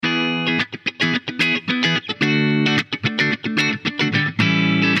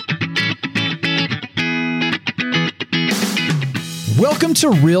Welcome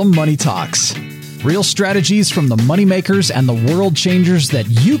to Real Money Talks. Real strategies from the moneymakers and the world changers that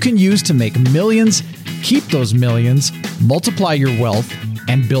you can use to make millions, keep those millions, multiply your wealth,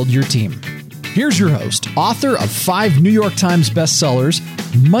 and build your team. Here's your host, author of 5 New York Times bestsellers,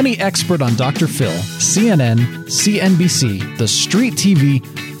 money expert on Dr. Phil, CNN, CNBC, The Street TV,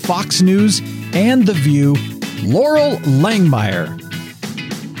 Fox News, and The View, Loral Langemeier.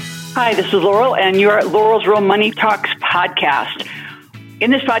 Hi, this is Loral, and you're at Loral's Real Money Talks podcast. In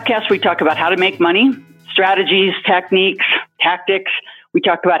this podcast, we talk about how to make money, strategies, techniques, tactics. We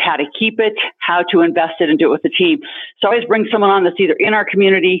talk about how to keep it, how to invest it, and do it with the team. So I always bring someone on that's either in our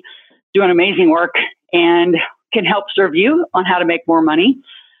community, doing amazing work, and can help serve you on how to make more money,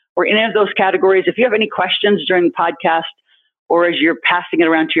 or in any of those categories. If you have any questions during the podcast, or as you're passing it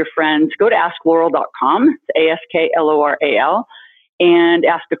around to your friends, go to askloral.com, it's ASKLORAL, and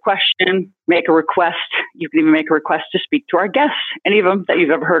ask a question, make a request. You can even make a request to speak to our guests, any of them that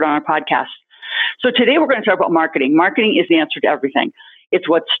you've ever heard on our podcast. So today we're going to talk about marketing. Marketing is the answer to everything. It's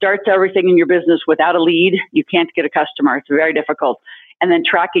what starts everything in your business. Without a lead, you can't get a customer. It's very difficult. And then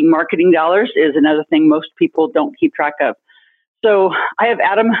tracking marketing dollars is another thing most people don't keep track of. So I have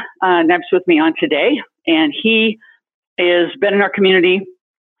Adam Knips with me on today, and he has been in our community.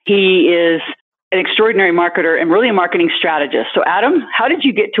 He is an extraordinary marketer and really a marketing strategist. So Adam, how did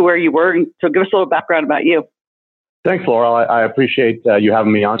you get to where you were? And so give us a little background about you. Thanks, Laura. I appreciate you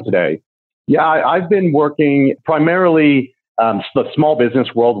having me on today. Yeah, I've been working primarily the small business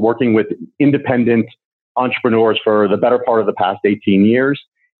world, working with independent entrepreneurs for the better part of the past 18 years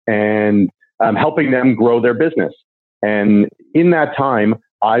and helping them grow their business. And in that time,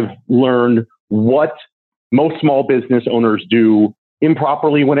 I've learned what most small business owners do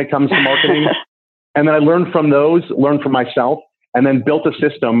improperly when it comes to marketing. And then I learned from myself, and then built a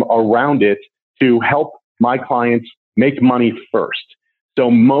system around it to help my clients make money first. So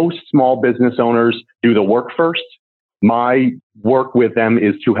most small business owners do the work first. My work with them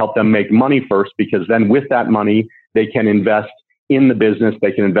is to help them make money first, because then with that money, they can invest in the business,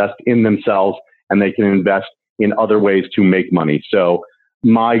 they can invest in themselves, and they can invest in other ways to make money. So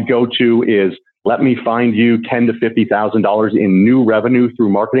my go-to is, let me find you $10,000 to $50,000 in new revenue through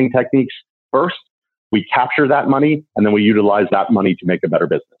marketing techniques first. We capture that money, and then we utilize that money to make a better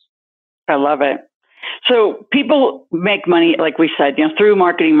business. I love it. So people make money, like we said, through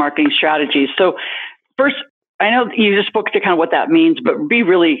marketing strategies. So first, I know you just spoke to kind of what that means, but be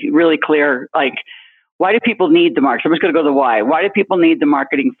really, really clear. Like, why do people need the marketing? I'm just going to go to the why. Why do people need the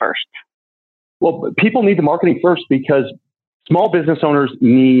marketing first? Well, people need the marketing first because small business owners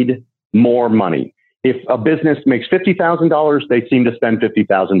need more money. If a business makes $50,000, they seem to spend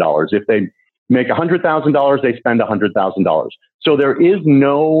 $50,000. If they make $100,000, they spend $100,000. So there is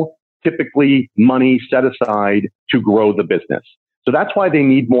no typically money set aside to grow the business. So that's why they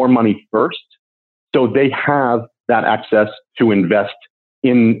need more money first. So they have that access to invest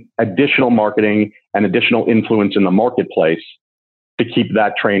in additional marketing and additional influence in the marketplace to keep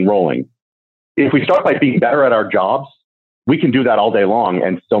that train rolling. If we start by being better at our jobs, we can do that all day long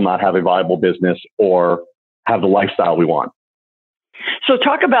and still not have a viable business or have the lifestyle we want. So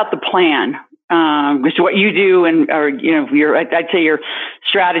talk about the plan. Which is what you do, I'd say your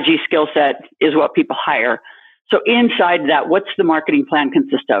strategy skill set is what people hire. So inside that, what's the marketing plan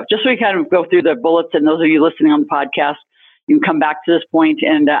consist of? Just so we kind of go through the bullets, and those of you listening on the podcast, you can come back to this point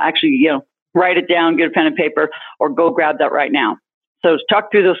and actually, write it down, get a pen and paper, or go grab that right now. So talk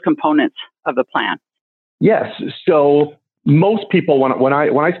through those components of the plan. Yes. So most people, when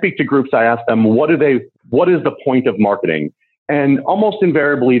I speak to groups, I ask them, what is the point of marketing? And almost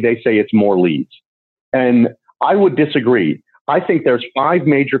invariably, they say it's more leads. And I would disagree. I think there's 5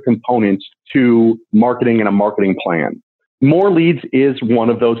 major components to marketing and a marketing plan. More leads is one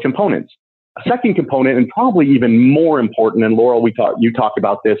of those components. A second component, and probably even more important, and Laurel, you talked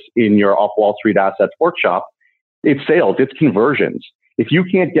about this in your Off Wall Street Assets workshop, it's sales, it's conversions. If you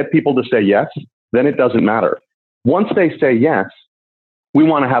can't get people to say yes, then it doesn't matter. Once they say yes, we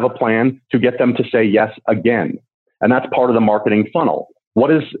want to have a plan to get them to say yes again. And that's part of the marketing funnel.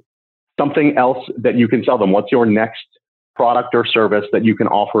 What is something else that you can sell them? What's your next product or service that you can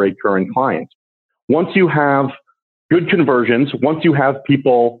offer a current client? Once you have good conversions, once you have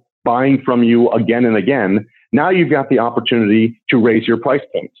people buying from you again and again, now you've got the opportunity to raise your price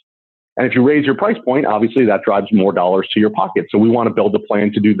point. And if you raise your price point, obviously that drives more dollars to your pocket. So we want to build a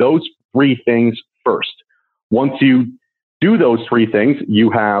plan to do those 3 things first. Once you do those 3 things, you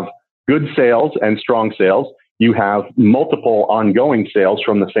have good sales and strong sales. You have multiple ongoing sales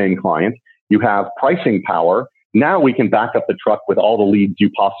from the same client. You have pricing power. Now we can back up the truck with all the leads you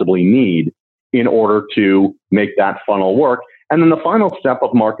possibly need in order to make that funnel work. And then the final step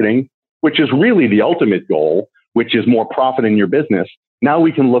of marketing, which is really the ultimate goal, which is more profit in your business. Now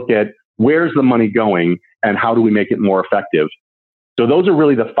we can look at where's the money going and how do we make it more effective. So those are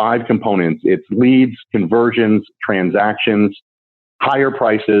really the 5 components. It's leads, conversions, transactions, higher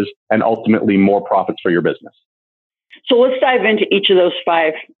prices, and ultimately more profits for your business. So let's dive into each of those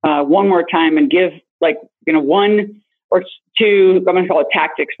 5 one more time and give 1 or 2, I'm going to call it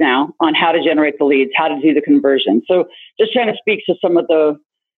tactics now, on how to generate the leads, how to do the conversion. So just trying to speak to some of the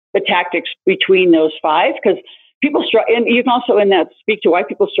tactics between those 5, because people struggle, and you can also in that speak to why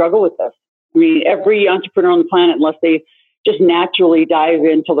people struggle with this. I mean, every entrepreneur on the planet, unless they just naturally dive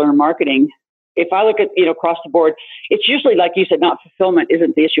in to learn marketing, if I look at, across the board, it's usually, like you said, not fulfillment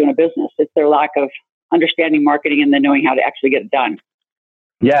isn't the issue in a business. It's their lack of understanding marketing and then knowing how to actually get it done.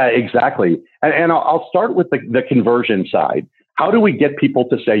 Yeah, exactly. And I'll start with the conversion side. How do we get people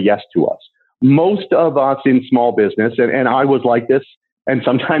to say yes to us? Most of us in small business, and I was like this, and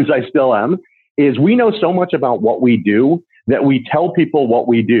sometimes I still am, is we know so much about what we do that we tell people what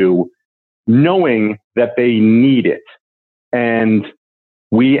we do knowing that they need it. And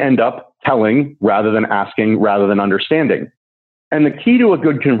we end up telling rather than asking, rather than understanding. And the key to a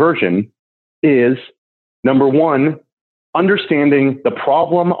good conversion is, number 1, understanding the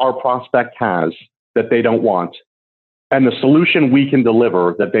problem our prospect has that they don't want and the solution we can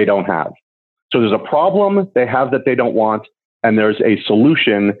deliver that they don't have. So there's a problem they have that they don't want, and there's a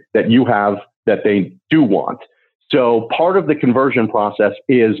solution that you have that they do want. So part of the conversion process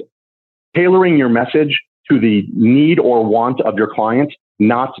is tailoring your message to the need or want of your client,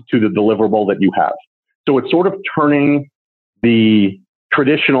 not to the deliverable that you have. So it's sort of turning the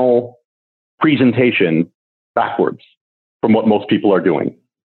traditional presentation backwards from what most people are doing.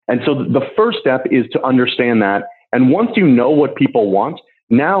 And so the first step is to understand that. And once you know what people want,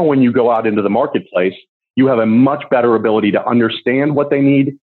 now when you go out into the marketplace, you have a much better ability to understand what they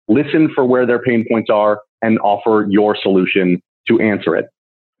need, listen for where their pain points are, and offer your solution to answer it.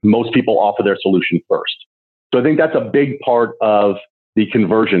 Most people offer their solution first. So I think that's a big part of the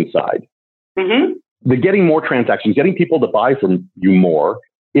conversion side. Mm-hmm. The getting more transactions, getting people to buy from you more.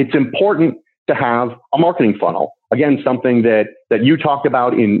 It's important to have a marketing funnel. Again, something that you talked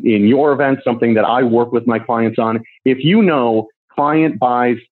about in your events, something that I work with my clients on. If you know client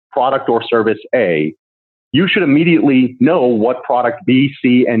buys product or service A, you should immediately know what product B,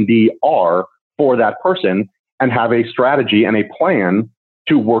 C, and D are for that person and have a strategy and a plan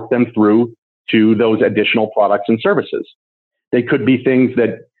to work them through to those additional products and services. They could be things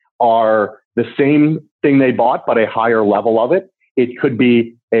that are the same thing they bought, but a higher level of it. It could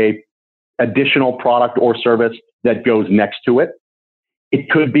be a additional product or service that goes next to it. It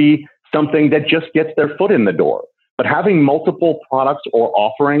could be something that just gets their foot in the door. But having multiple products or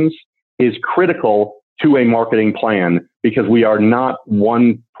offerings is critical to a marketing plan, because we are not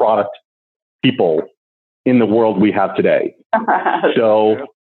one product people in the world we have today. So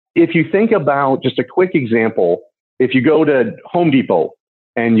if you think about just a quick example, if you go to Home Depot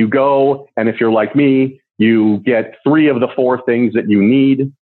and you go, and if you're like me, you get 3 of the 4 things that you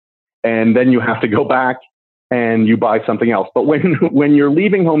need, and then you have to go back and you buy something else. But when you're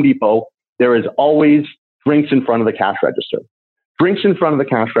leaving Home Depot, there is always drinks in front of the cash register. Drinks in front of the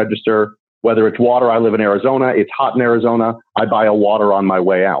cash register, whether it's water. I live in Arizona. It's hot in Arizona. I buy a water on my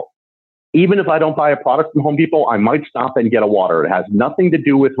way out. Even if I don't buy a product from Home Depot, I might stop and get a water. It has nothing to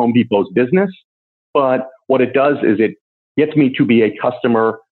do with Home Depot's business, but what it does is it gets me to be a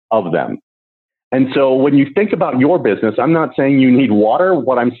customer of them. And so when you think about your business, I'm not saying you need water.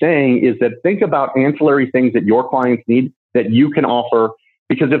 What I'm saying is that think about ancillary things that your clients need that you can offer,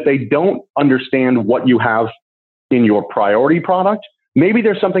 because if they don't understand what you have in your priority product, maybe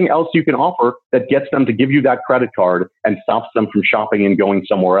there's something else you can offer that gets them to give you that credit card and stops them from shopping and going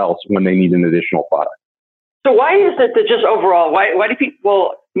somewhere else when they need an additional product. So why is it that just overall, why do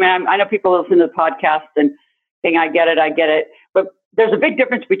people, I know people listen to the podcast and think, I get it, but there's a big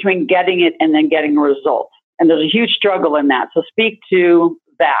difference between getting it and then getting a result. And there's a huge struggle in that. So speak to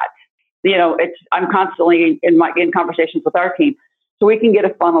that. I'm constantly in conversations with our team. So we can get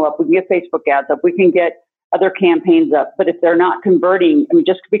a funnel up, we can get Facebook ads up, we can get other campaigns up. But if they're not converting,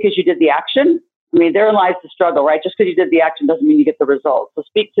 just because you did the action, therein lies the struggle, right? Just because you did the action doesn't mean you get the result. So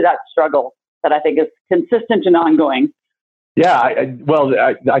speak to that struggle that I think is consistent and ongoing. Yeah,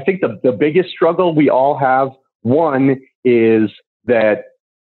 I think the biggest struggle we all have, one, is that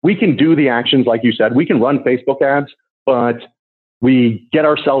we can do the actions, like you said, we can run Facebook ads, but we get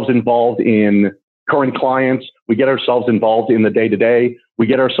ourselves involved in current clients, we get ourselves involved in the day-to-day, we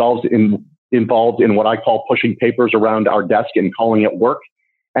get ourselves involved in what I call pushing papers around our desk and calling it work.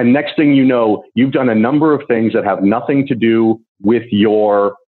 And next thing you know, you've done a number of things that have nothing to do with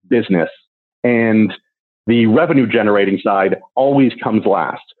your business. And the revenue generating side always comes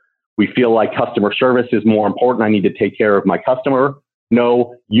last. We feel like customer service is more important. I need to take care of my customer.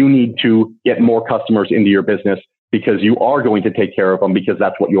 No, you need to get more customers into your business because you are going to take care of them because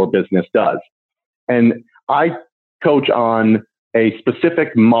that's what your business does. And I coach on a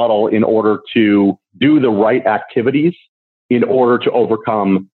specific model in order to do the right activities in order to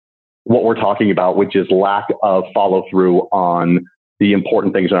overcome what we're talking about, which is lack of follow through on the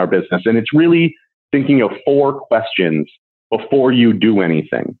important things in our business. And it's really thinking of 4 questions before you do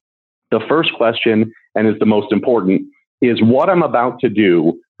anything. The first question, and is the most important, is what I'm about to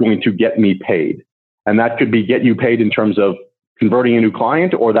do going to get me paid? And that could be get you paid in terms of converting a new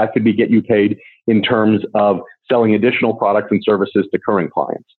client, or that could be get you paid in terms of selling additional products and services to current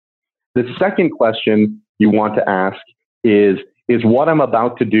clients. The second question you want to ask is what I'm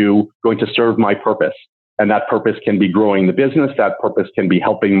about to do going to serve my purpose? And that purpose can be growing the business. That purpose can be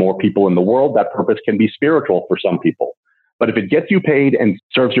helping more people in the world. That purpose can be spiritual for some people. But if it gets you paid and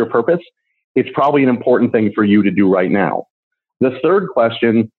serves your purpose, it's probably an important thing for you to do right now. The third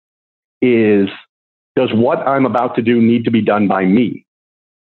question is, does what I'm about to do need to be done by me?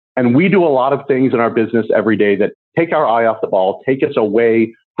 And we do a lot of things in our business every day that take our eye off the ball, take us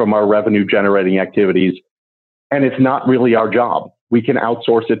away from our revenue generating activities. And it's not really our job. We can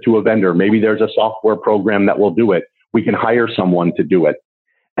outsource it to a vendor. Maybe there's a software program that will do it. We can hire someone to do it.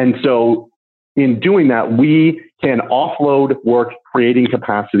 And so in doing that, we can offload work, creating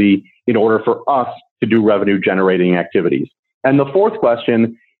capacity in order for us to do revenue generating activities. And the fourth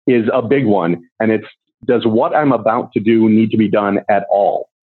question is a big one. And it's, does what I'm about to do need to be done at all?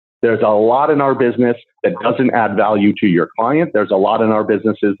 There's a lot in our business that doesn't add value to your client. There's a lot in our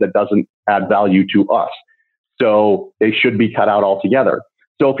businesses that doesn't add value to us. So they should be cut out altogether.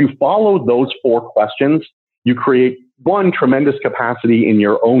 So if you follow those 4 questions, you create 1, tremendous capacity in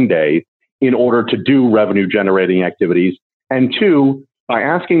your own day in order to do revenue generating activities. And 2, by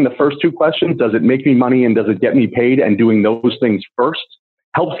asking the first 2 questions, does it make me money and does it get me paid? And doing those things first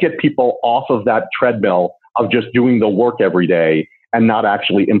helps get people off of that treadmill of just doing the work every day and not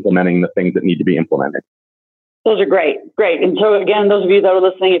actually implementing the things that need to be implemented. Those are great. And so again, those of you that are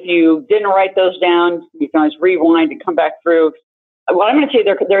listening, if you didn't write those down, you can always rewind and come back through. What I'm going to say,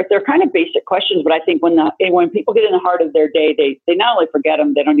 they're kind of basic questions, but I think when people get in the heart of their day, they not only forget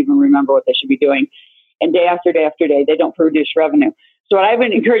them, they don't even remember what they should be doing. And day after day after day, they don't produce revenue. So what I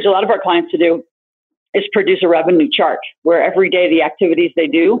would encourage a lot of our clients to do is produce a revenue chart where every day the activities they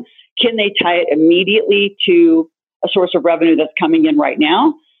do, can they tie it immediately to a source of revenue that's coming in right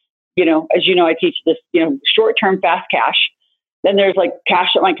now? You know, as you know, I teach this, short-term fast cash. Then there's like cash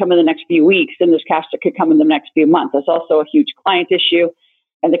that might come in the next few weeks, and there's cash that could come in the next few months. That's also a huge client issue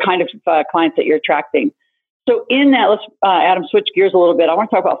and the kind of clients that you're attracting. So in that, let's, Adam, switch gears a little bit. I want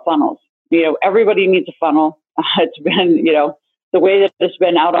to talk about funnels. Everybody needs a funnel. It's been, the way that it's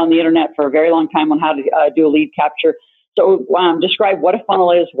been out on the internet for a very long time on how to do a lead capture. So describe what a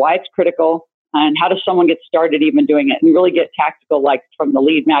funnel is, why it's critical, and how does someone get started even doing it, and really get tactical, like from the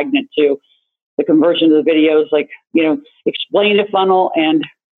lead magnet to the conversion of the videos, explain the funnel and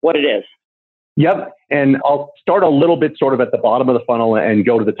what it is. Yep. And I'll start a little bit sort of at the bottom of the funnel and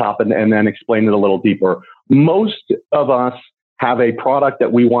go to the top and then explain it a little deeper. Most of us have a product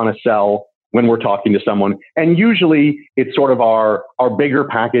that we want to sell when we're talking to someone. And usually it's sort of our bigger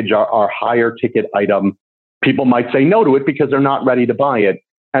package, our higher ticket item. People might say no to it because they're not ready to buy it.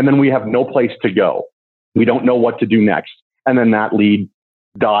 And then we have no place to go. We don't know what to do next. And then that lead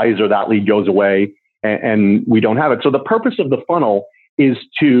dies or that lead goes away and we don't have it. So the purpose of the funnel is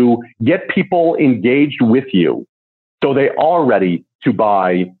to get people engaged with you so they are ready to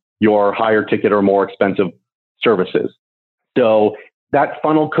buy your higher ticket or more expensive services. So that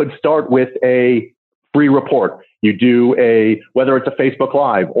funnel could start with a free report. You do whether it's a Facebook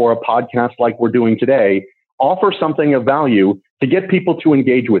Live or a podcast like we're doing today, offer something of value to get people to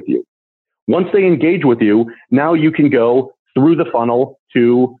engage with you. Once they engage with you, now you can go through the funnel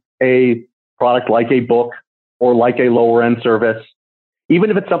to a product like a book or like a lower end service. Even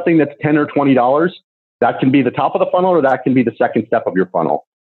if it's something that's $10 or $20, that can be the top of the funnel or that can be the second step of your funnel.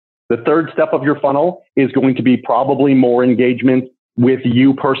 The third step of your funnel is going to be probably more engagement with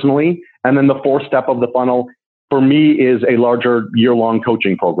you personally. And then the fourth step of the funnel for me is a larger year-long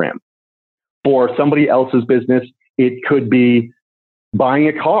coaching program. For somebody else's business, it could be buying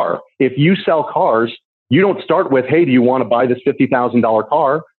a car. If you sell cars, you don't start with, hey, do you want to buy this $50,000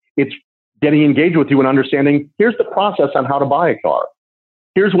 car? It's getting engaged with you and understanding, here's the process on how to buy a car.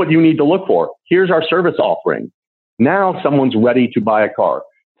 Here's what you need to look for. Here's our service offering. Now someone's ready to buy a car.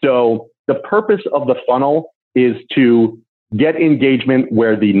 So the purpose of the funnel is to get engagement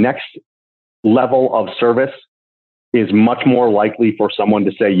where the next level of service is much more likely for someone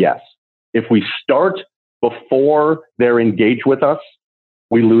to say yes. If we start before they're engaged with us,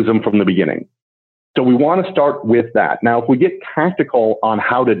 we lose them from the beginning. So we want to start with that. Now, if we get tactical on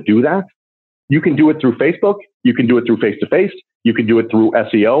how to do that, you can do it through Facebook. You can do it through face-to-face. You can do it through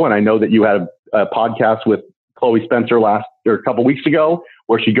SEO. And I know that you had a podcast with Chloe Spencer a couple weeks ago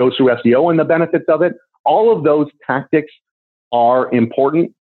where she goes through SEO and the benefits of it. All of those tactics are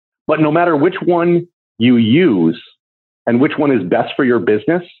important, but no matter which one you use and which one is best for your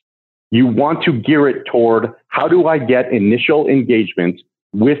business, you want to gear it toward how do I get initial engagement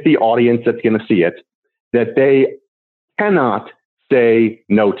with the audience that's going to see it that they cannot say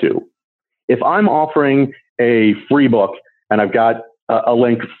no to. If I'm offering a free book and I've got a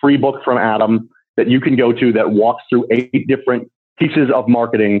link, free book from Adam that you can go to that walks through 8 different pieces of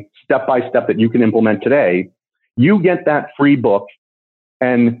marketing step by step that you can implement today, you get that free book.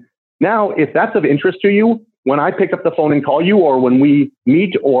 And now if that's of interest to you, when I pick up the phone and call you, or when we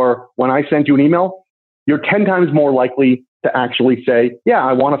meet, or when I send you an email, you're 10 times more likely to actually say, yeah,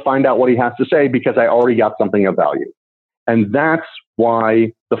 I want to find out what he has to say because I already got something of value. And that's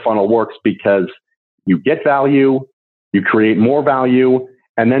why the funnel works, because you get value, you create more value,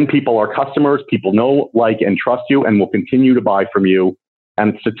 and then people are customers, people know, like, and trust you and will continue to buy from you.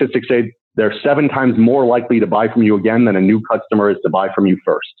 And statistics say they're 7 times more likely to buy from you again than a new customer is to buy from you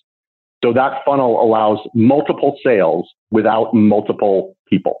first. So that funnel allows multiple sales without multiple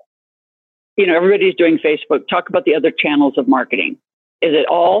people. You know, everybody's doing Facebook. Talk about the other channels of marketing. Is it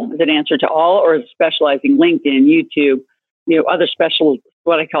all? Is it answer to all, or is it specializing LinkedIn, YouTube, other special,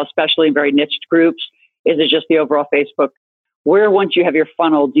 what I call specially very niched groups? Is it just the overall Facebook? Where, once you have your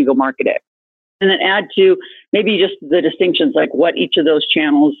funnel, do you go market it? And then add to maybe just the distinctions, like what each of those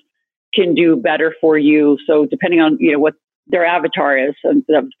channels can do better for you. So depending on, what their avatar is, and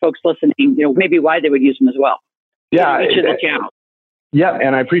the folks listening, maybe why they would use them as well. Yeah. Each of the channels. Yeah.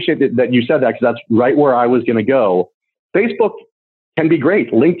 And I appreciate that you said that, because that's right where I was going to go. Facebook can be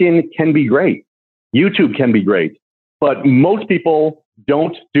great. LinkedIn can be great. YouTube can be great. But most people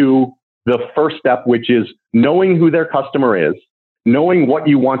don't do the first step, which is knowing who their customer is, knowing what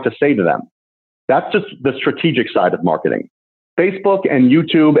you want to say to them. That's just the strategic side of marketing. Facebook and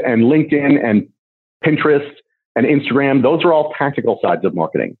YouTube and LinkedIn and Pinterest and Instagram, those are all tactical sides of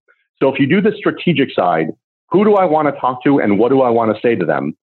marketing. So if you do the strategic side, who do I want to talk to and what do I want to say to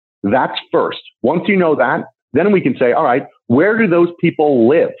them? That's first. Once you know that, then we can say, all right, where do those people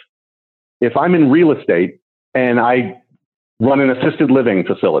live? If I'm in real estate and I run an assisted living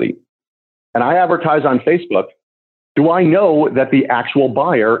facility and I advertise on Facebook, do I know that the actual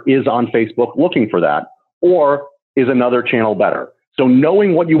buyer is on Facebook looking for that, or is another channel better? So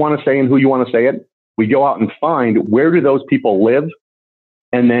knowing what you want to say and who you want to say it, we go out and find where do those people live,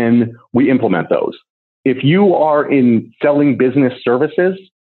 and then we implement those. If you are in selling business services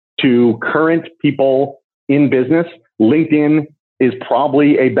to current people in business, LinkedIn is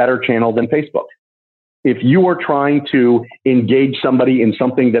probably a better channel than Facebook. If you are trying to engage somebody in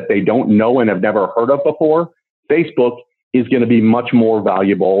something that they don't know and have never heard of before, Facebook is going to be much more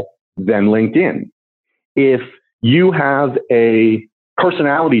valuable than LinkedIn. If you have a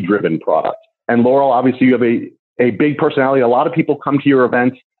personality-driven product, and Laurel, obviously you have a big personality. A lot of people come to your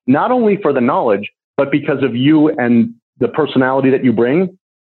events, not only for the knowledge, but because of you and the personality that you bring.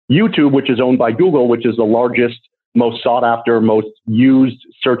 YouTube, which is owned by Google, which is the largest, most sought after, most used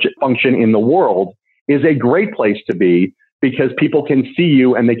search function in the world, is a great place to be because people can see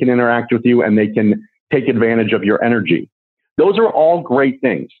you and they can interact with you and they can take advantage of your energy. Those are all great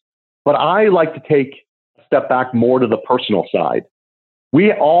things. But I like to take a step back more to the personal side.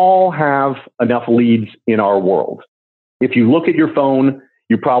 We all have enough leads in our world. If you look at your phone,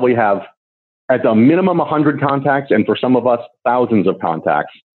 you probably have at a minimum 100 contacts, and for some of us, thousands of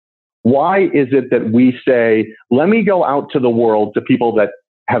contacts. Why is it that we say, let me go out to the world, to people that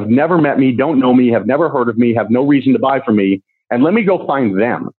have never met me, don't know me, have never heard of me, have no reason to buy from me, and let me go find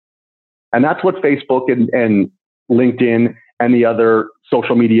them? And that's what Facebook and LinkedIn and the other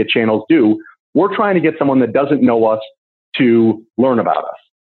social media channels do. We're trying to get someone that doesn't know us to learn about us.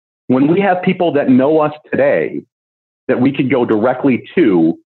 When we have people that know us today that we could go directly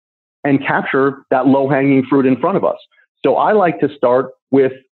to and capture that low-hanging fruit in front of us. So I like to start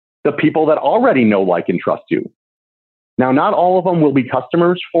with the people that already know, like, and trust you. Now, not all of them will be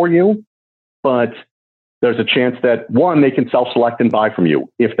customers for you, but there's a chance that, one, they can self-select and buy from you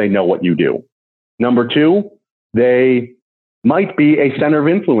if they know what you do. Number two, they might be a center of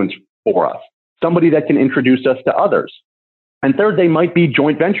influence for us, somebody that can introduce us to others. And third, they might be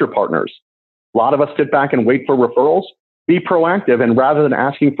joint venture partners. A lot of us sit back and wait for referrals. Be proactive, and rather than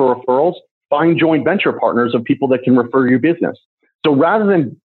asking for referrals, find joint venture partners of people that can refer your business. So rather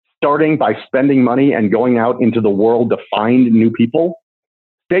than starting by spending money and going out into the world to find new people,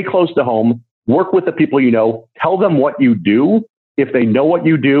 stay close to home, work with the people you know, tell them what you do. If they know what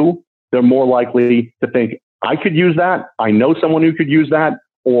you do, they're more likely to think, I could use that. I know someone who could use that,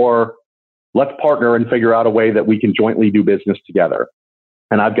 or let's partner and figure out a way that we can jointly do business together.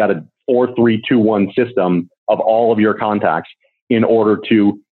 And I've got a 4-3-2-1 system of all of your contacts in order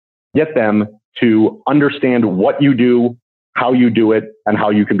to get them to understand what you do, how you do it, and how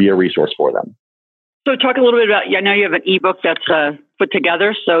you can be a resource for them. So talk a little bit about, I know you have an ebook that's put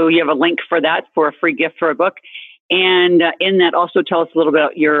together, so you have a link for that for a free gift for a book. And in that, also tell us a little bit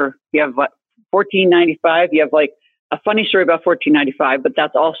about you have what, $14.95. You have like a funny story about $14.95, but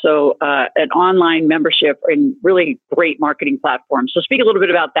that's also an online membership and really great marketing platform. So speak a little bit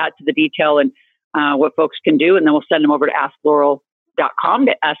about that to the detail and what folks can do. And then we'll send them over to AskLaurel.com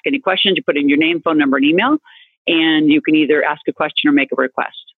to ask any questions. You put in your name, phone number, and email, and you can either ask a question or make a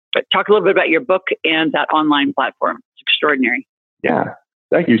request. But talk a little bit about your book and that online platform. It's extraordinary. Yeah,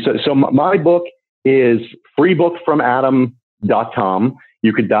 thank you. So my book is freebookfromadam.com.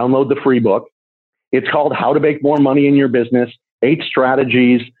 You could download the free book. It's called How to Make More Money in Your Business, 8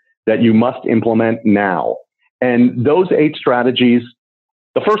 Strategies That You Must Implement Now. And those 8 strategies,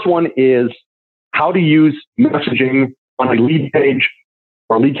 the first one is how to use messaging on a lead page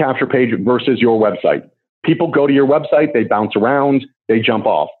or lead capture page versus your website. People go to your website, they bounce around, they jump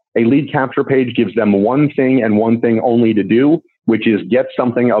off. A lead capture page gives them one thing and one thing only to do, which is get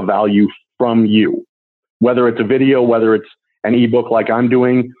something of value from you. Whether it's a video, whether it's an ebook like I'm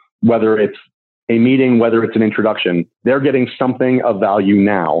doing, whether it's a meeting, whether it's an introduction, they're getting something of value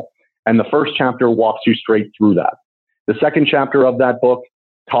now. And the first chapter walks you straight through that. The second chapter of that book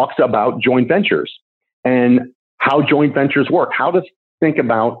talks about joint ventures and how joint ventures work, how to think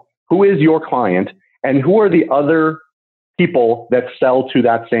about who is your client and who are the other people that sell to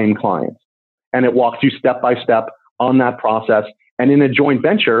that same client. And it walks you step by step on that process. And in a joint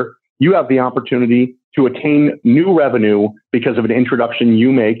venture, you have the opportunity to attain new revenue because of an introduction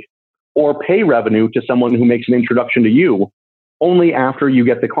you make, or pay revenue to someone who makes an introduction to you only after you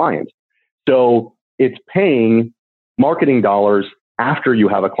get the client. So it's paying marketing dollars after you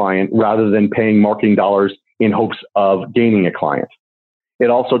have a client rather than paying marketing dollars in hopes of gaining a client. It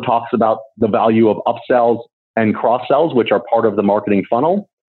also talks about the value of upsells and cross-sells, which are part of the marketing funnel.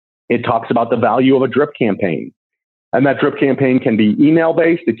 It talks about the value of a drip campaign. And that drip campaign can be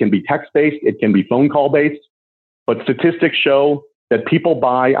email-based, it can be text-based, it can be phone call-based. But statistics show that people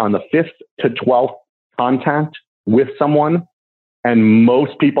buy on the 5th to 12th contact with someone. And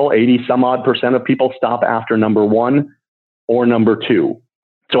most people, 80% of people, stop after number 1 or number 2.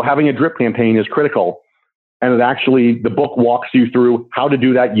 So having a drip campaign is critical. And it actually, the book walks you through how to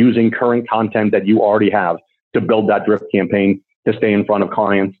do that using current content that you already have to build that drip campaign to stay in front of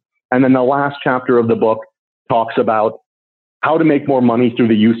clients. And then the last chapter of the book talks about how to make more money through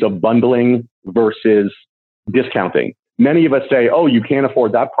the use of bundling versus discounting. Many of us say, oh, you can't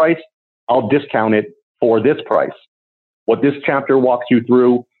afford that price. I'll discount it for this price. What this chapter walks you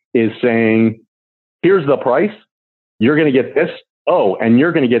through is saying, here's the price. You're going to get this. Oh, and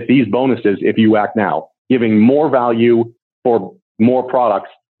you're going to get these bonuses if you act now, giving more value for more products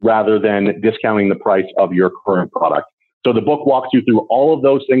rather than discounting the price of your current product. So the book walks you through all of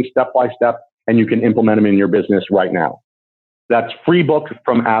those things step by step, and you can implement them in your business right now. That's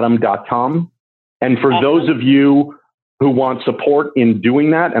freebookfromadam.com. And for those of you who want support in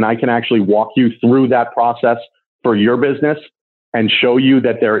doing that, and I can actually walk you through that process for your business and show you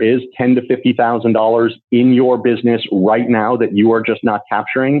that there is $10,000 to $50,000 in your business right now that you are just not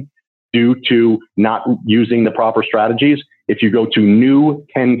capturing due to not using the proper strategies. If you go to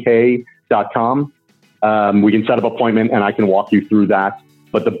new10k.com, we can set up an appointment and I can walk you through that.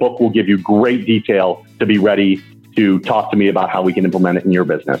 But the book will give you great detail to be ready to talk to me about how we can implement it in your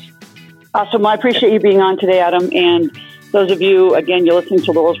business. Awesome. Well, I appreciate you being on today, Adam. And those of you, again, you're listening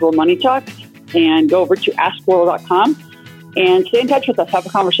to Laurel's Real Money Talks, and go over to AskLaurel.com and stay in touch with us. Have a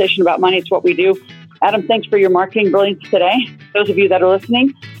conversation about money. It's what we do. Adam, thanks for your marketing brilliance today. Those of you that are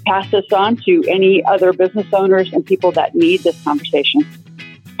listening, pass this on to any other business owners and people that need this conversation.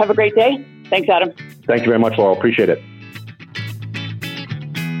 Have a great day. Thanks, Adam. Thank you very much, Laurel. Appreciate it.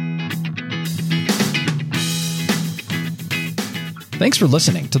 Thanks for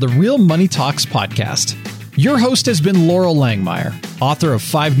listening to the Real Money Talks podcast. Your host has been Laurel Langmeyer, author of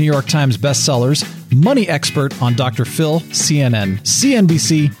 5 New York Times bestsellers, money expert on Dr. Phil, CNN,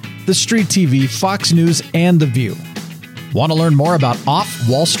 CNBC, The Street TV, Fox News, and The View. Want to learn more about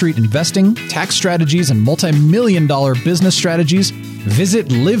off-Wall Street investing, tax strategies, and multi-million-dollar business strategies? Visit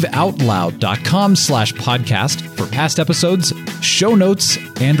liveoutloud.com/podcast for past episodes, show notes,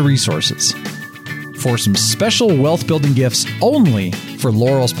 and resources. For some special wealth-building gifts only for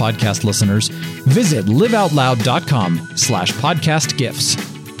Laurel's podcast listeners, visit liveoutloud.com/podcast gifts.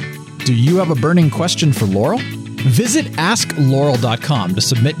 Do you have a burning question for Laurel? Visit asklaurel.com to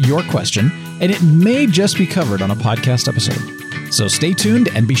submit your question, and it may just be covered on a podcast episode. So stay tuned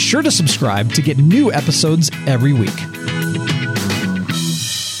and be sure to subscribe to get new episodes every week.